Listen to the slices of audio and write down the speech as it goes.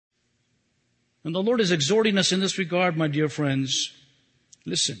And the Lord is exhorting us in this regard, my dear friends.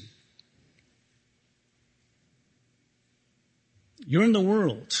 Listen. You're in the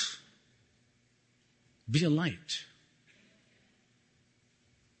world. Be a light.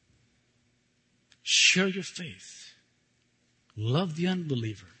 Share your faith. Love the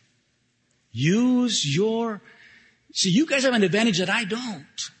unbeliever. Use your... See, you guys have an advantage that I don't.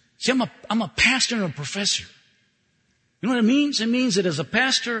 See, I'm a pastor and a professor. You know what it means? It means that as a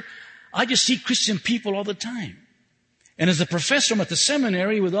pastor, I just see Christian people all the time. And as a professor, I'm at the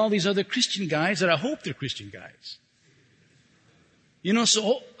seminary with all these other Christian guys that I hope they're Christian guys. You know,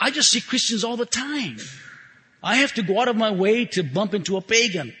 so I just see Christians all the time. I have to go out of my way to bump into a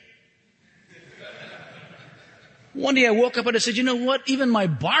pagan. One day I woke up and I said, you know what? Even my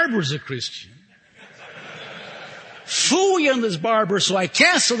barber's a Christian. Fool you on this barber, so I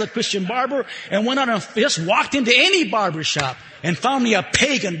canceled the Christian barber and went out and just walked into any barber shop and found me a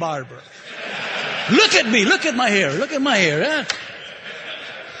pagan barber. Look at me, look at my hair, look at my hair. Huh?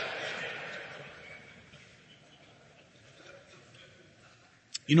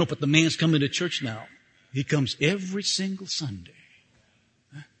 You know, but the man's coming to church now. He comes every single Sunday.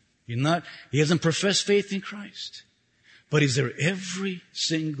 He hasn't professed faith in Christ, but he's there every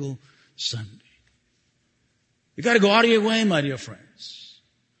single Sunday. You got to go out of your way, my dear friends.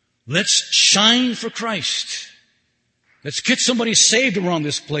 Let's shine for Christ. Let's get somebody saved around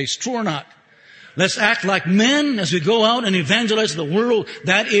this place, true or not. Let's act like men as we go out and evangelize the world.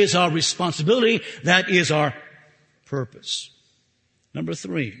 That is our responsibility. That is our purpose. Number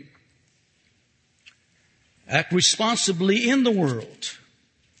 3. Act responsibly in the world.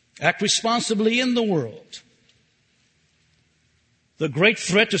 Act responsibly in the world. The great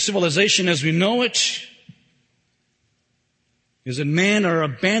threat to civilization as we know it is that men are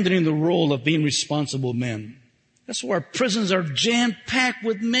abandoning the role of being responsible men. That's why our prisons are jam-packed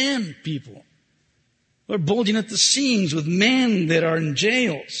with men, people. We're bulging at the seams with men that are in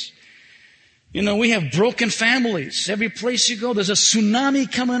jails. You know, we have broken families. Every place you go, there's a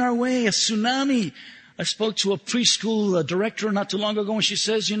tsunami coming our way, a tsunami. I spoke to a preschool director not too long ago, and she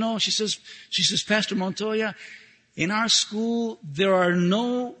says, Pastor Montoya, in our school, there are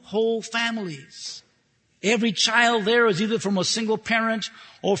no whole families. Every child there is either from a single parent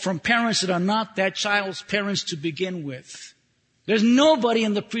or from parents that are not that child's parents to begin with. There's nobody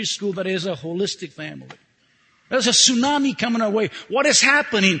in the preschool that is a holistic family. There's a tsunami coming our way. What is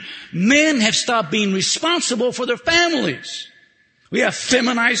happening? Men have stopped being responsible for their families. We have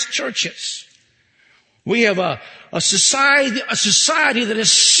feminized churches. We have a society that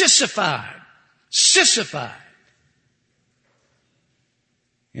is sissified.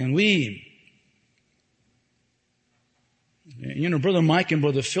 And Brother Mike and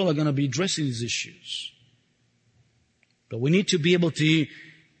Brother Phil are going to be addressing these issues. But we need to be able to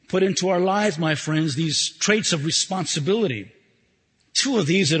put into our lives, my friends, these traits of responsibility. 2 of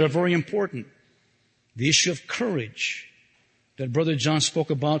these that are very important. The issue of courage that Brother John spoke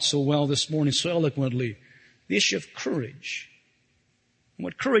about so well this morning, so eloquently. The issue of courage. And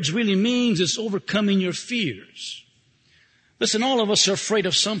what courage really means is overcoming your fears. Listen, all of us are afraid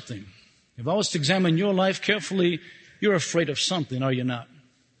of something. If I was to examine your life carefully, you're afraid of something, are you not?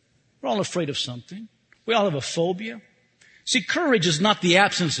 We're all afraid of something. We all have a phobia. See, courage is not the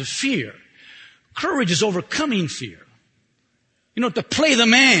absence of fear. Courage is overcoming fear. You know, to play the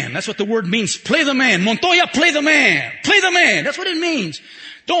man. That's what the word means. Play the man. Montoya, play the man. Play the man. That's what it means.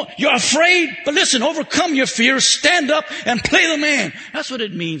 You're afraid, but listen, overcome your fears, stand up and play the man. That's what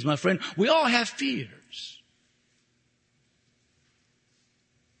it means, my friend. We all have fears.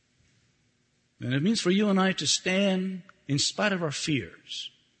 And it means for you and I to stand in spite of our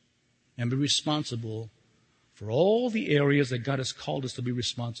fears and be responsible for all the areas that God has called us to be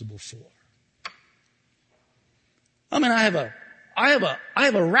responsible for. I mean, I have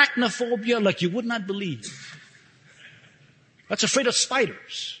arachnophobia like you would not believe. That's afraid of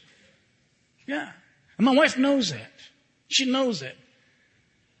spiders. Yeah. And my wife knows that. She knows it.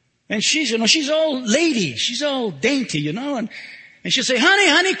 And she's all lady. She's all dainty, and she'll say,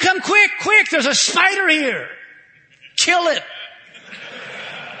 honey, come quick, there's a spider here. Kill it.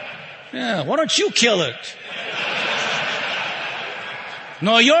 Yeah, why don't you kill it?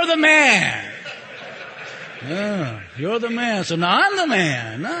 No, you're the man. Yeah, you're the man. So now I'm the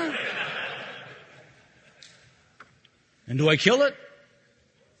man. Huh? And do I kill it?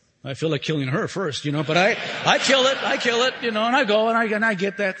 I feel like killing her first, but I kill it, and I go and I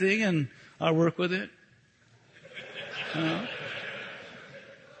get that thing and I work with it.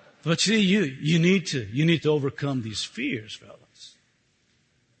 But see, you need to overcome these fears, fellas.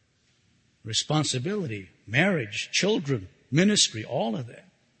 Responsibility, marriage, children, ministry, all of that.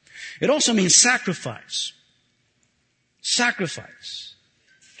 It also means sacrifice. Sacrifice.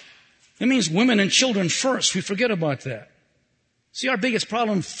 It means women and children first. We forget about that. See, our biggest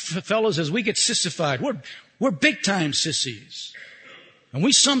problem, fellas, is we get sissified. We're big-time sissies. And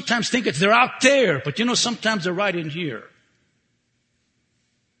we sometimes think that they're out there, but sometimes they're right in here.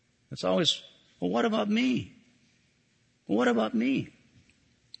 It's always, well, what about me? Well, what about me?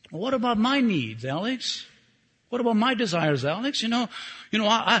 Well, what about my needs, Alex? What about my desires, Alex? I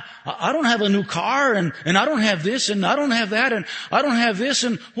don't have a new car, and I don't have this, and I don't have that, and I don't have this,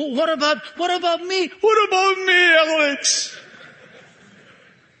 and well, what about me? What about me, Alex?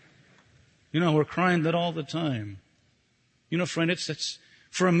 We're crying that all the time. Friend, it's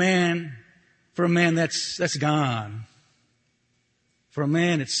for a man that's gone. For a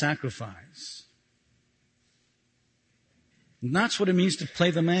man, it's sacrifice. And that's what it means to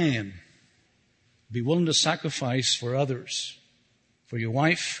play the man. Be willing to sacrifice for others, for your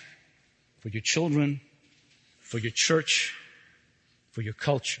wife, for your children, for your church, for your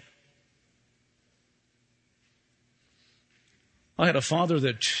culture. I had a father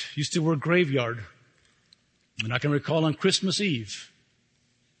that used to work graveyard, and I can recall on Christmas Eve.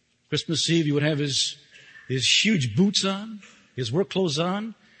 Christmas Eve, he would have his huge boots on, his work clothes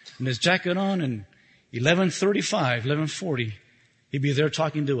on, and his jacket on, and 11:40, he'd be there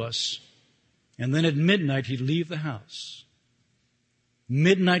talking to us. And then at midnight, he'd leave the house.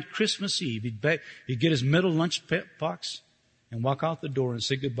 Midnight Christmas Eve, he'd get his metal lunch box and walk out the door and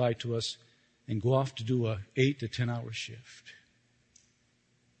say goodbye to us and go off to do a 8 to 10 hour shift.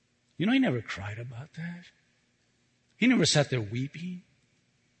 He never cried about that. He never sat there weeping.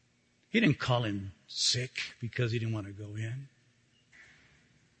 He didn't call in sick because he didn't want to go in.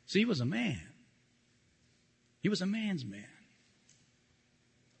 See, he was a man. He was a man's man.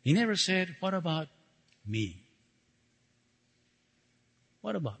 He never said, what about me?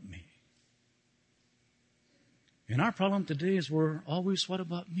 What about me? And our problem today is we're always, what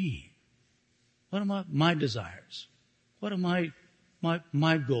about me? What about my desires? What are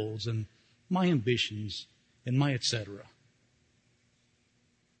my goals and my ambitions and my etc.?